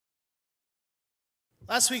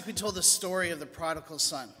Last week we told the story of the prodigal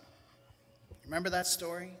son. Remember that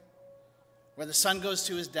story? Where the son goes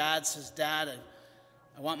to his dad, says, "Dad,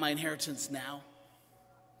 I want my inheritance now.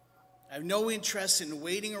 I have no interest in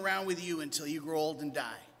waiting around with you until you grow old and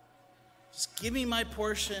die. Just give me my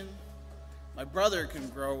portion. My brother can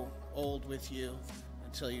grow old with you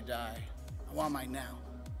until you die. I want mine now."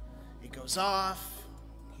 He goes off,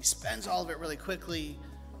 he spends all of it really quickly,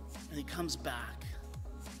 and he comes back.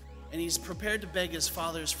 And he's prepared to beg his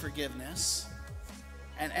father's forgiveness.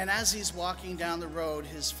 And as he's walking down the road,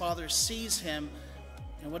 his father sees him.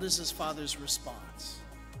 And what is his father's response?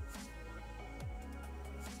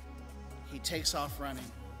 He takes off running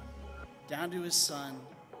down to his son,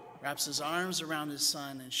 wraps his arms around his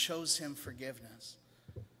son, and shows him forgiveness.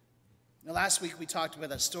 Now, last week we talked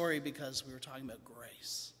about that story because we were talking about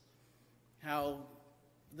grace. How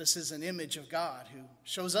this is an image of God who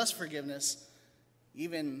shows us forgiveness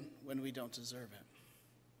even when we don't deserve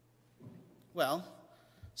it. Well,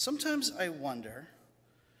 sometimes I wonder,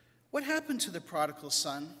 what happened to the prodigal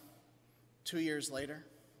son 2 years later?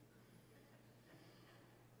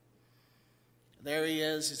 There he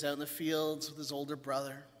is, he's out in the fields with his older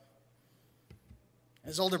brother.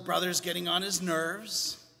 His older brother's getting on his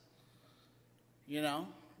nerves,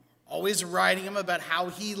 always writing him about how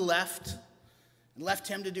he left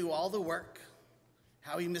him to do all the work,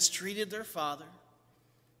 how he mistreated their father.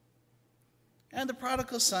 And the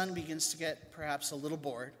prodigal son begins to get perhaps a little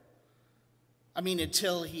bored.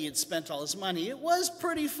 Until he had spent all his money. It was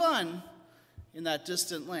pretty fun in that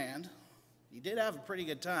distant land. He did have a pretty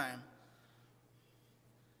good time.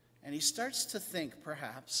 And he starts to think,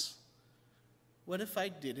 perhaps, what if I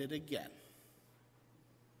did it again?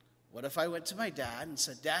 What if I went to my dad and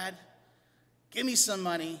said, "Dad, give me some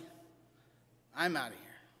money. I'm out of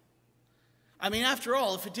here." After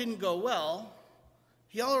all, if it didn't go well,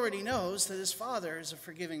 he already knows that his father is a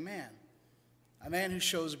forgiving man, a man who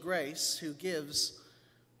shows grace, who gives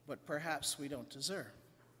what perhaps we don't deserve.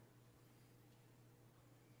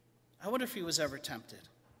 I wonder if he was ever tempted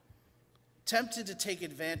to take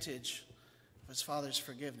advantage of his father's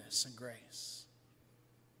forgiveness and grace.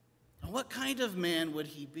 And what kind of man would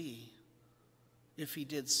he be if he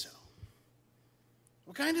did so?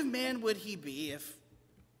 What kind of man would he be if,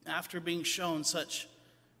 after being shown such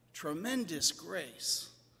tremendous grace,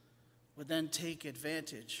 would then take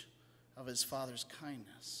advantage of his father's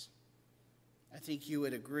kindness? I think you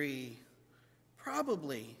would agree,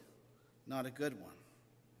 probably not a good one.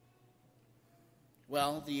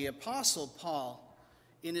 Well, the Apostle Paul,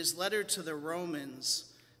 in his letter to the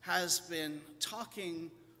Romans, has been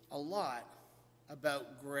talking a lot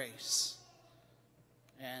about grace.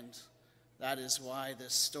 And that is why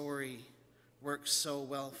this story works so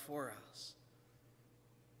well for us.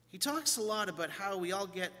 He talks a lot about how we all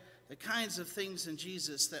get the kinds of things in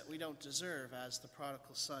Jesus that we don't deserve, as the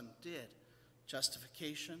prodigal son did.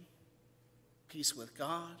 Justification, peace with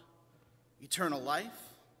God, eternal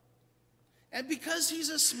life. And because he's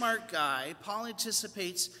a smart guy, Paul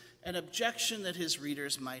anticipates an objection that his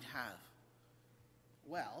readers might have.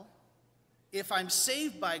 Well, if I'm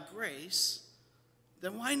saved by grace,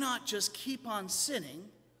 then why not just keep on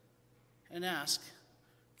sinning and ask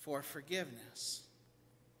for forgiveness?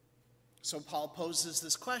 So Paul poses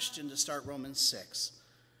this question to start Romans 6.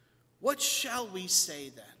 What shall we say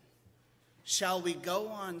then? Shall we go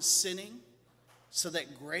on sinning so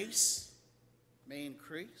that grace may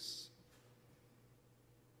increase?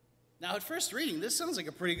 Now, at first reading, this sounds like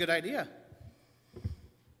a pretty good idea.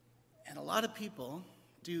 And a lot of people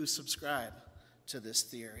do subscribe to this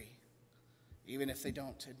theory, even if they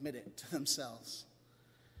don't admit it to themselves.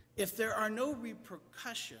 If there are no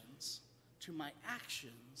repercussions to my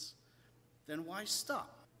actions, then why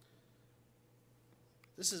stop?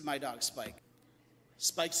 This is my dog, Spike.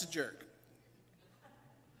 Spike's a jerk.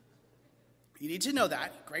 You need to know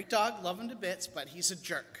that. Great dog, love him to bits, but he's a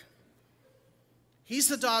jerk. He's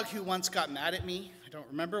the dog who once got mad at me. I don't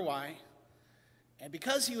remember why. And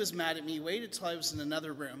because he was mad at me, waited till I was in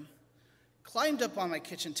another room, climbed up on my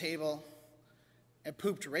kitchen table, and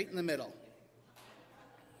pooped right in the middle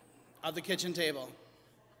of the kitchen table.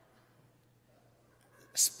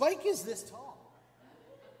 Spike is this tall.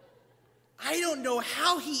 I don't know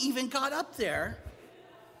how he even got up there.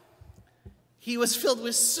 He was filled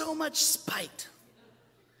with so much spite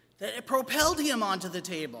that it propelled him onto the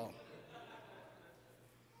table.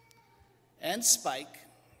 And Spike,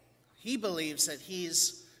 he believes that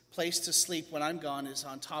his place to sleep when I'm gone is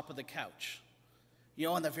on top of the couch.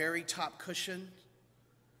 On the very top cushion.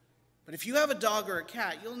 But if you have a dog or a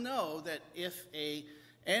cat, you'll know that if an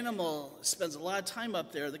animal spends a lot of time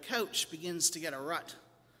up there, the couch begins to get a rut.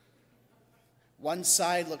 One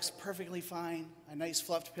side looks perfectly fine, a nice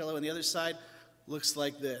fluffed pillow, and the other side looks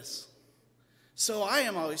like this. So I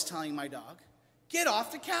am always telling my dog, get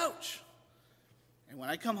off the couch. And when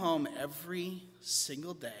I come home every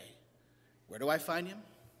single day, where do I find him?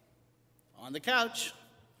 On the couch.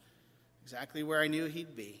 Exactly where I knew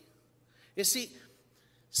he'd be. You see,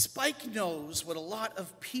 Spike knows what a lot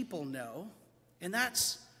of people know, and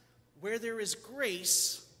that's where there is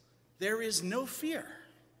grace, there is no fear.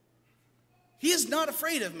 He is not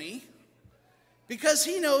afraid of me because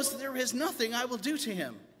he knows that there is nothing I will do to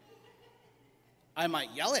him. I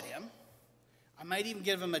might yell at him. I might even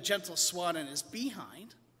give him a gentle swat on his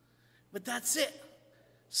behind, but that's it.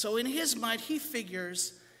 So in his mind, he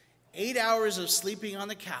figures 8 hours of sleeping on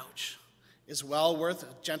the couch is well worth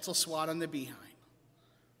a gentle swat on the behind.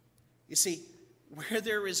 You see, where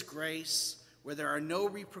there is grace, where there are no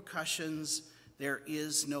repercussions, there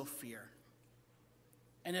is no fear.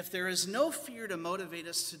 And if there is no fear to motivate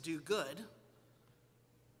us to do good,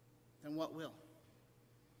 then what will?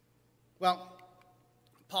 Well,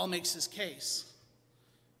 Paul makes his case.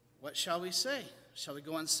 What shall we say? Shall we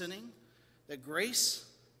go on sinning, that grace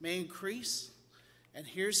may increase? And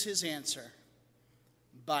here's his answer.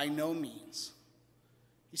 By no means.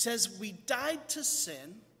 He says, we died to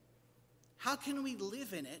sin. How can we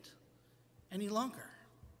live in it any longer?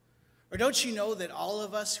 Or don't you know that all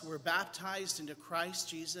of us who were baptized into Christ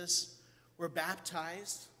Jesus were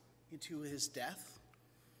baptized into his death?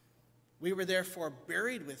 We were therefore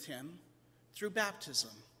buried with him through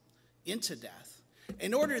baptism into death,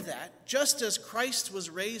 in order that, just as Christ was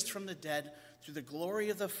raised from the dead through the glory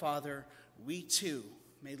of the Father, we too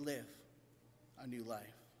may live a new life.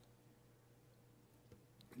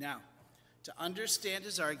 Now, to understand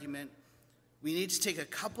his argument, we need to take a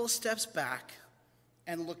couple steps back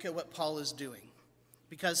and look at what Paul is doing,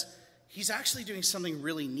 because he's actually doing something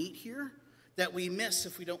really neat here that we miss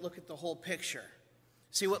if we don't look at the whole picture.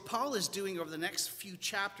 See, what Paul is doing over the next few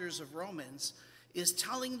chapters of Romans is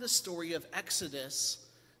telling the story of Exodus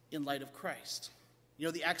in light of Christ. You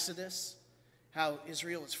know the Exodus? How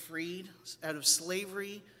Israel was freed out of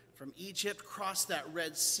slavery from Egypt, crossed that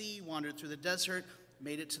Red Sea, wandered through the desert,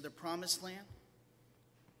 made it to the Promised Land.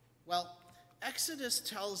 Well, Exodus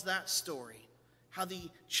tells that story, how the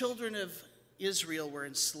children of Israel were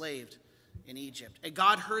enslaved in Egypt. And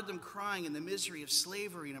God heard them crying in the misery of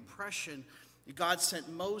slavery and oppression. And God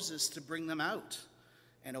sent Moses to bring them out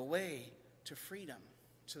and away to freedom,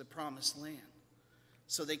 to the Promised Land.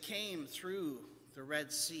 So they came through the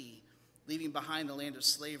Red Sea, leaving behind the land of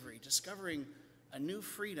slavery, discovering a new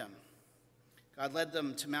freedom. God led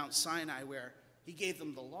them to Mount Sinai, where he gave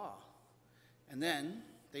them the law. And then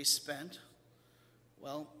they spent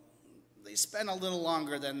a little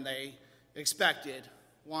longer than they expected,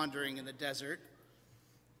 wandering in the desert,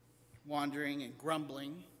 wandering and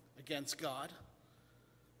grumbling against God.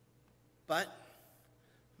 But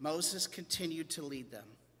Moses continued to lead them.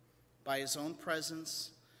 By his own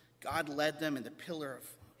presence, God led them in the pillar of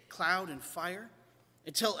cloud and fire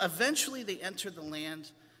until eventually they entered the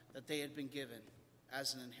land that they had been given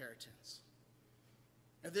as an inheritance.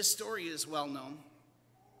 Now, this story is well known,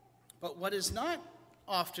 but what is not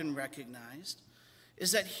often recognized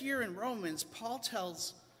is that here in Romans, Paul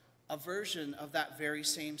tells a version of that very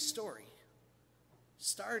same story,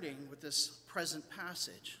 starting with this present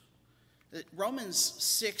passage. Romans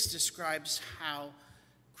 6 describes how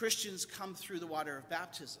Christians come through the water of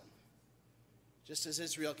baptism, just as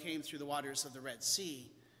Israel came through the waters of the Red Sea,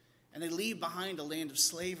 and they leave behind a land of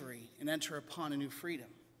slavery and enter upon a new freedom.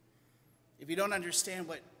 If you don't understand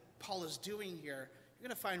what Paul is doing here, you're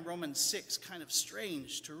going to find Romans 6 kind of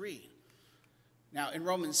strange to read. Now, in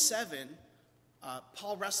Romans 7,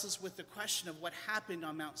 Paul wrestles with the question of what happened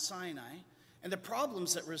on Mount Sinai and the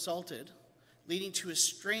problems that resulted, leading to a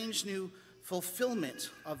strange new fulfillment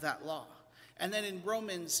of that law. And then in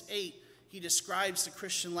Romans 8, he describes the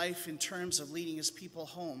Christian life in terms of leading his people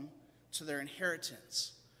home to their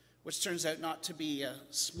inheritance, which turns out not to be a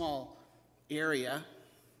small area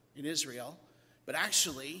in Israel, but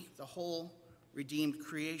actually the whole redeemed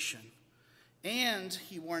creation. And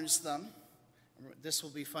he warns them, this will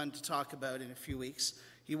be fun to talk about in a few weeks,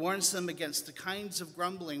 he warns them against the kinds of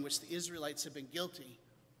grumbling which the Israelites have been guilty.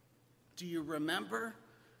 Do you remember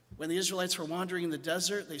when the Israelites were wandering in the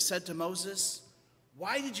desert, they said to Moses,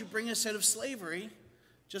 "Why did you bring us out of slavery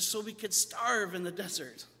just so we could starve in the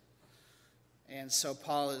desert?" And so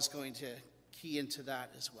Paul is going to key into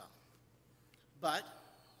that as well. But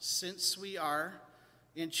since we are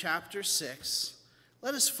in chapter 6,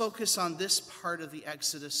 let us focus on this part of the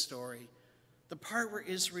Exodus story, the part where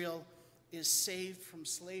Israel is saved from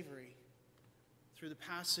slavery through the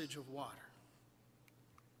passage of water.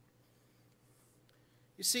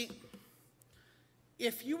 You see,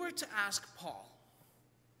 if you were to ask Paul,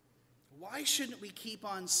 why shouldn't we keep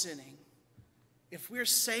on sinning if we're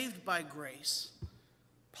saved by grace?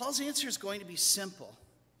 Paul's answer is going to be simple.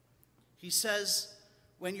 He says,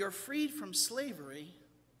 when you're freed from slavery,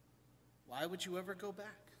 why would you ever go back?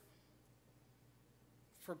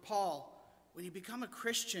 For Paul, when you become a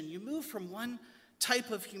Christian, you move from one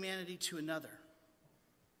type of humanity to another.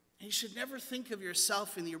 And you should never think of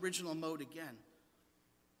yourself in the original mode again.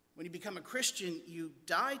 When you become a Christian, you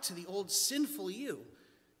die to the old sinful you,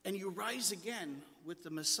 and you rise again with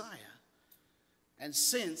the Messiah. And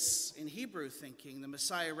since, in Hebrew thinking, the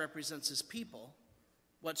Messiah represents his people,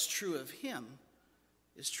 what's true of him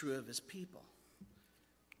is true of his people.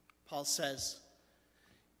 Paul says,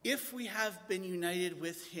 if we have been united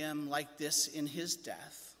with him like this in his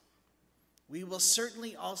death, we will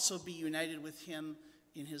certainly also be united with him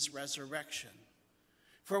in his resurrection.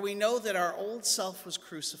 For we know that our old self was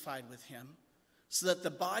crucified with him, so that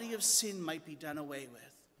the body of sin might be done away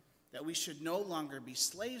with, that we should no longer be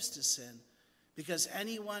slaves to sin, because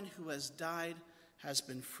anyone who has died has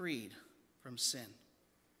been freed from sin.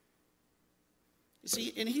 You see,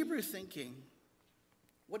 in Hebrew thinking,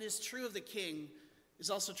 what is true of the king is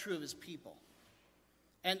also true of his people.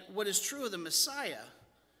 And what is true of the Messiah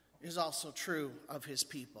is also true of his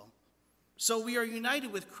people. So we are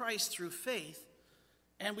united with Christ through faith,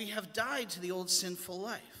 and we have died to the old sinful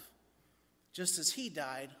life. Just as he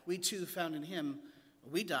died, we too found in him,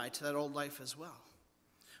 we died to that old life as well.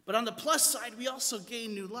 But on the plus side, we also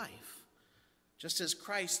gain new life. Just as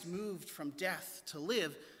Christ moved from death to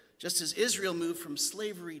live, just as Israel moved from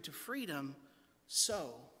slavery to freedom,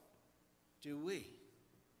 so do we.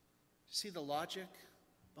 See the logic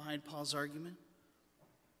behind Paul's argument?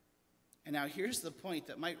 And now here's the point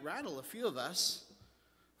that might rattle a few of us.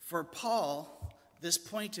 For Paul, this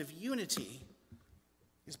point of unity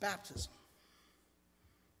is baptism.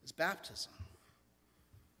 Is baptism.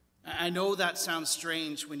 I know that sounds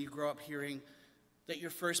strange when you grow up hearing that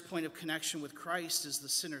your first point of connection with Christ is the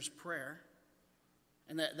sinner's prayer,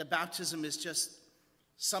 and that the baptism is just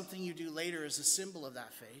something you do later as a symbol of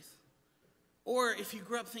that faith. Or if you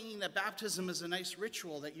grew up thinking that baptism is a nice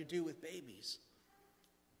ritual that you do with babies.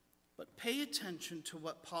 But pay attention to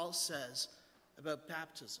what Paul says about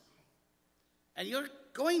baptism. And you're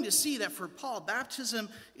going to see that for Paul, baptism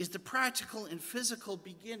is the practical and physical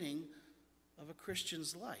beginning of a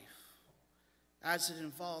Christian's life, as it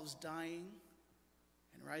involves dying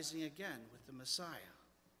and rising again with the Messiah.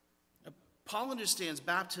 Now, Paul understands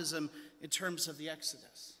baptism in terms of the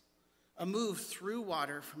Exodus, a move through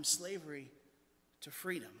water from slavery to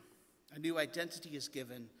freedom. A new identity is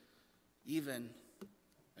given, even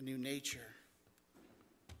a new nature.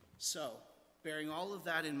 So, bearing all of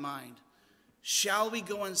that in mind, shall we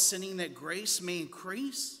go on sinning that grace may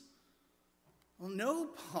increase? Well,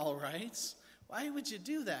 no, Paul writes. Why would you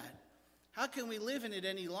do that? How can we live in it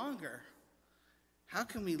any longer? How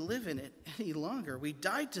can we live in it any longer? We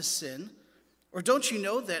died to sin. Or don't you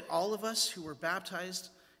know that all of us who were baptized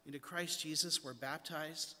into Christ Jesus were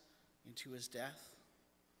baptized into his death?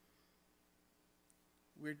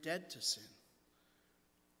 We're dead to sin.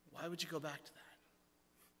 Why would you go back to that?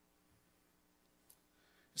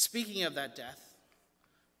 Speaking of that death,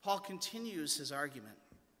 Paul continues his argument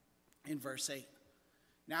in verse 8.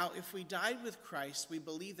 Now, if we died with Christ, we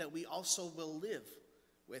believe that we also will live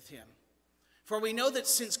with him. For we know that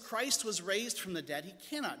since Christ was raised from the dead, he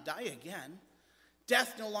cannot die again.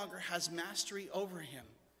 Death no longer has mastery over him.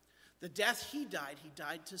 The death he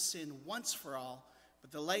died to sin once for all,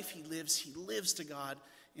 but the life he lives to God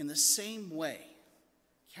in the same way.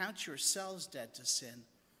 Count yourselves dead to sin,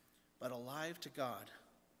 but alive to God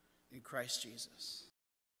in Christ Jesus.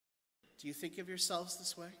 Do you think of yourselves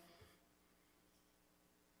this way?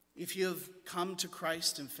 If you have come to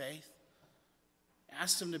Christ in faith,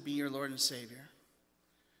 asked him to be your Lord and Savior,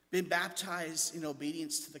 been baptized in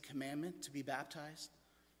obedience to the commandment to be baptized,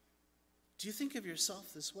 do you think of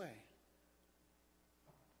yourself this way?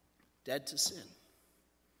 Dead to sin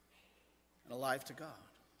and alive to God.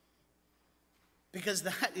 Because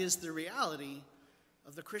that is the reality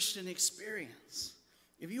of the Christian experience.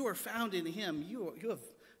 If you are found in him, you have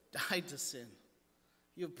died to sin.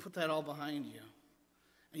 You have put that all behind you.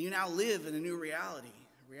 And you now live in a new reality,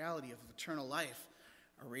 a reality of eternal life,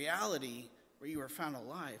 a reality where you are found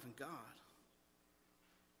alive in God.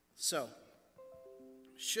 So,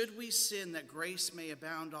 should we sin that grace may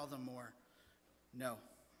abound all the more? No.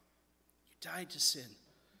 You died to sin.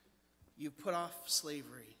 You put off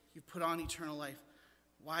slavery. You put on eternal life.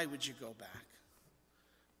 Why would you go back?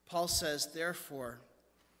 Paul says, therefore,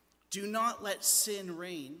 do not let sin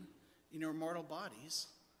reign in your mortal bodies,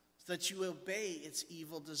 so that you obey its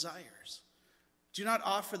evil desires. Do not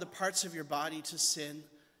offer the parts of your body to sin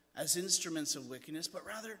as instruments of wickedness, but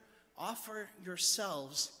rather offer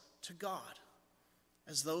yourselves to God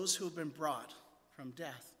as those who have been brought from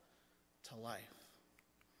death to life.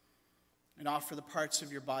 And offer the parts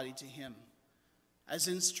of your body to him as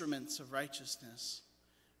instruments of righteousness.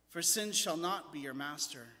 For sin shall not be your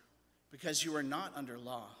master, because you are not under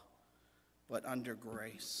law, but under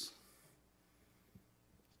grace.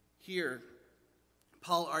 Here,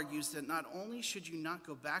 Paul argues that not only should you not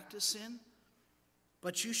go back to sin,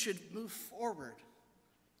 but you should move forward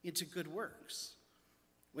into good works.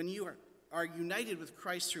 When you are united with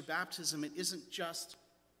Christ through baptism, it isn't just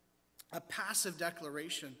a passive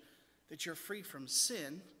declaration that you're free from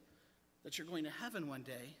sin, that you're going to heaven one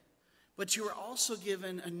day, but you are also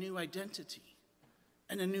given a new identity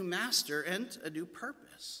and a new master and a new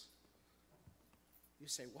purpose. You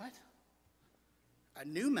say, what? A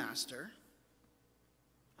new master?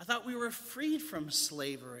 I thought we were freed from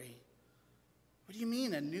slavery. What do you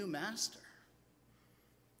mean, a new master?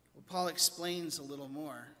 Well, Paul explains a little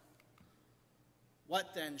more.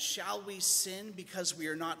 What then? Shall we sin because we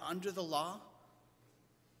are not under the law,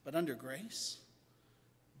 but under grace?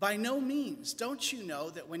 By no means. Don't you know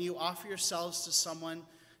that when you offer yourselves to someone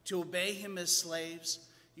to obey him as slaves,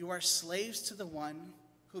 you are slaves to the one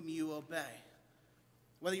whom you obey?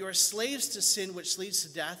 Whether you are slaves to sin, which leads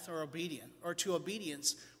to death, or to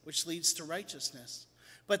obedience, which leads to righteousness.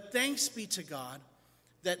 But thanks be to God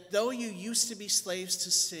that though you used to be slaves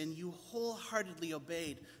to sin, you wholeheartedly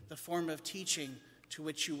obeyed the form of teaching to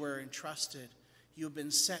which you were entrusted. You have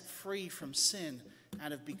been set free from sin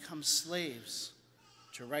and have become slaves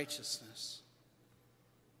to righteousness.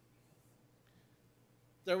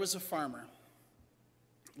 There was a farmer,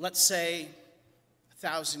 let's say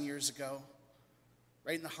 1,000 years ago,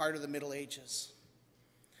 right in the heart of the Middle Ages.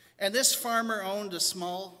 And this farmer owned a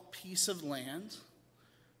small piece of land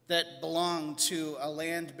that belonged to a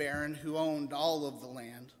land baron who owned all of the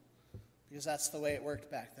land, because that's the way it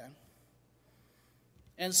worked back then.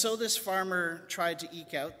 And so this farmer tried to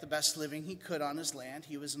eke out the best living he could on his land.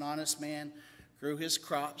 He was an honest man, grew his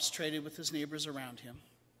crops, traded with his neighbors around him.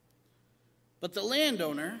 But the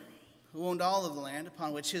landowner, who owned all of the land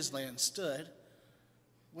upon which his land stood,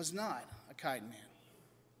 was not a kind man.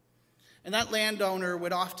 And that landowner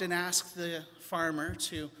would often ask the farmer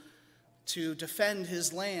to defend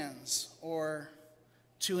his lands or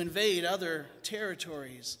to invade other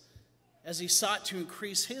territories as he sought to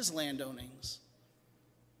increase his landownings.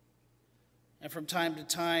 And from time to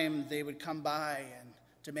time, they would come by and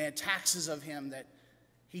demand taxes of him that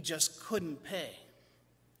he just couldn't pay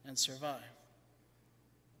and survive.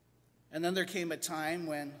 And then there came a time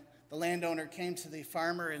when the landowner came to the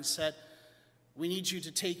farmer and said, we need you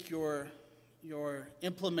to take your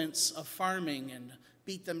implements of farming and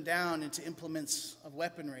beat them down into implements of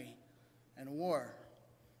weaponry and war.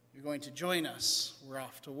 You're going to join us. We're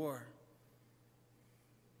off to war.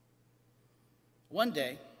 One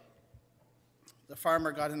day, the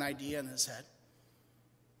farmer got an idea in his head.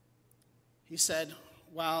 He said,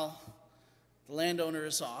 while the landowner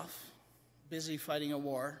is off, busy fighting a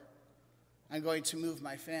war, I'm going to move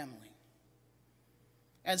my family.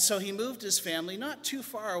 And so he moved his family not too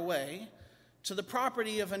far away to the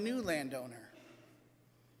property of a new landowner.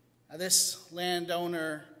 Now, this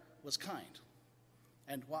landowner was kind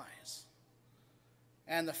and wise.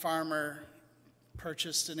 And the farmer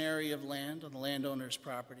purchased an area of land on the landowner's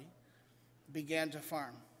property, began to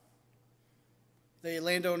farm. The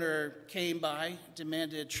landowner came by,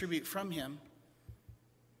 demanded tribute from him,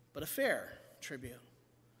 but a fair tribute.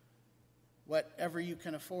 Whatever you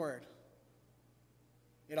can afford.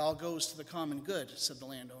 It all goes to the common good, said the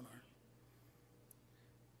landowner.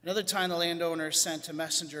 Another time the landowner sent a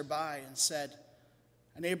messenger by and said,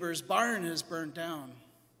 a neighbor's barn is burned down.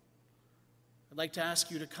 I'd like to ask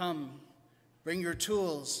you to come, bring your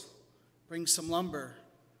tools, bring some lumber.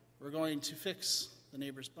 We're going to fix the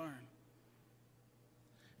neighbor's barn.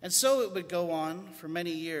 And so it would go on for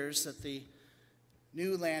many years that the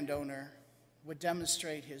new landowner would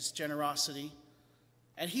demonstrate his generosity,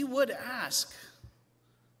 and he would ask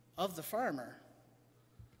of the farmer,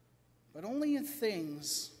 but only in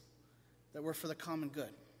things that were for the common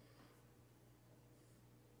good.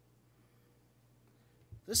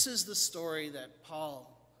 This is the story that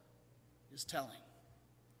Paul is telling.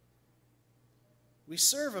 We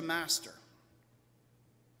serve a master.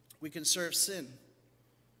 We can serve sin,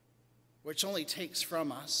 which only takes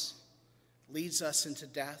from us, leads us into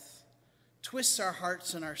death, twists our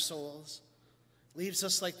hearts and our souls, leaves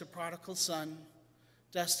us like the prodigal son,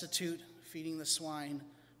 destitute, feeding the swine,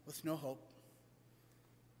 with no hope.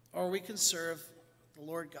 Or we can serve the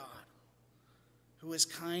Lord God, who is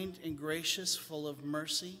kind and gracious, full of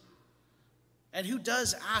mercy, and who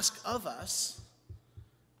does ask of us,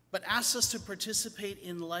 but asks us to participate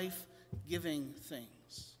in life-giving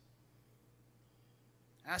things.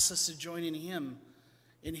 Asks us to join in him,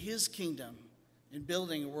 in his kingdom, in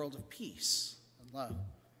building a world of peace and love.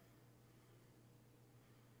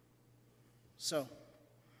 So,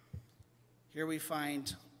 here we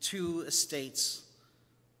find two estates.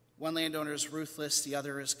 One landowner is ruthless, the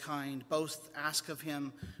other is kind. Both ask of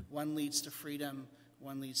him. One leads to freedom,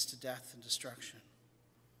 one leads to death and destruction.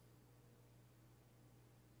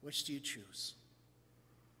 Which do you choose?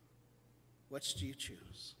 Which do you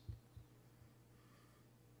choose?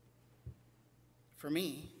 For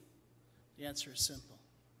me, the answer is simple.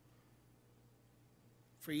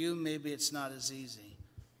 For you, maybe it's not as easy.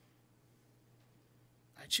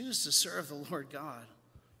 I choose to serve the Lord God.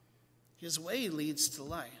 His way leads to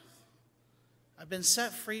life. I've been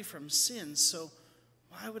set free from sin, so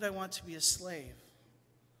why would I want to be a slave?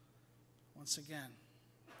 Once again,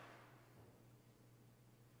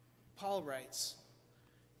 Paul writes,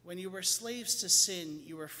 when you were slaves to sin,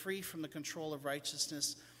 you were free from the control of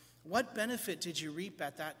righteousness. What benefit did you reap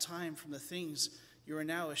at that time from the things you are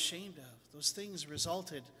now ashamed of? Those things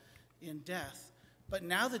resulted in death. But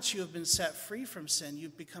now that you have been set free from sin,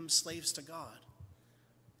 you've become slaves to God.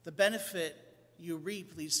 The benefit you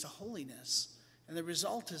reap leads to holiness, and the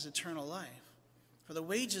result is eternal life. For the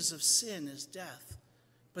wages of sin is death,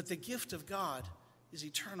 but the gift of God is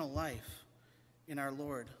eternal life in our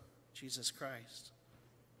Lord Jesus Christ.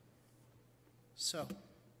 So,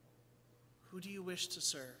 who do you wish to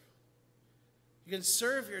serve? You can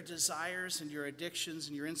serve your desires and your addictions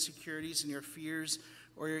and your insecurities and your fears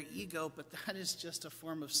or your ego, but that is just a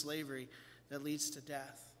form of slavery that leads to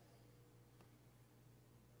death.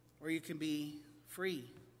 Or you can be free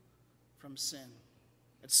from sin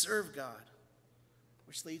and serve God,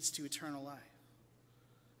 which leads to eternal life.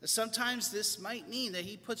 And sometimes this might mean that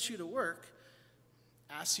he puts you to work,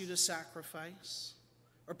 asks you to sacrifice,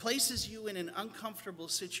 or places you in an uncomfortable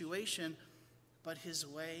situation, but his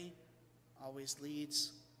way always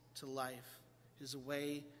leads to life. His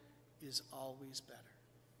way is always better.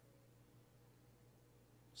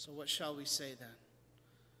 So what shall we say then?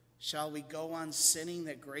 Shall we go on sinning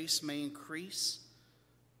that grace may increase?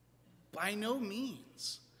 By no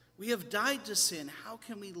means. We have died to sin. How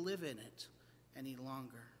can we live in it any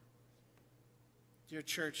longer? Dear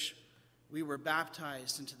church, we were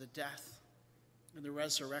baptized into the death and the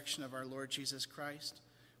resurrection of our Lord Jesus Christ.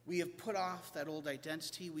 We have put off that old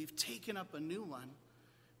identity. We've taken up a new one.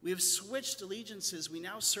 We have switched allegiances. We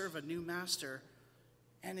now serve a new master.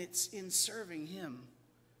 And it's in serving him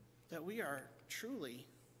that we are truly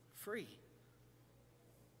free.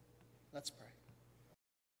 Let's pray.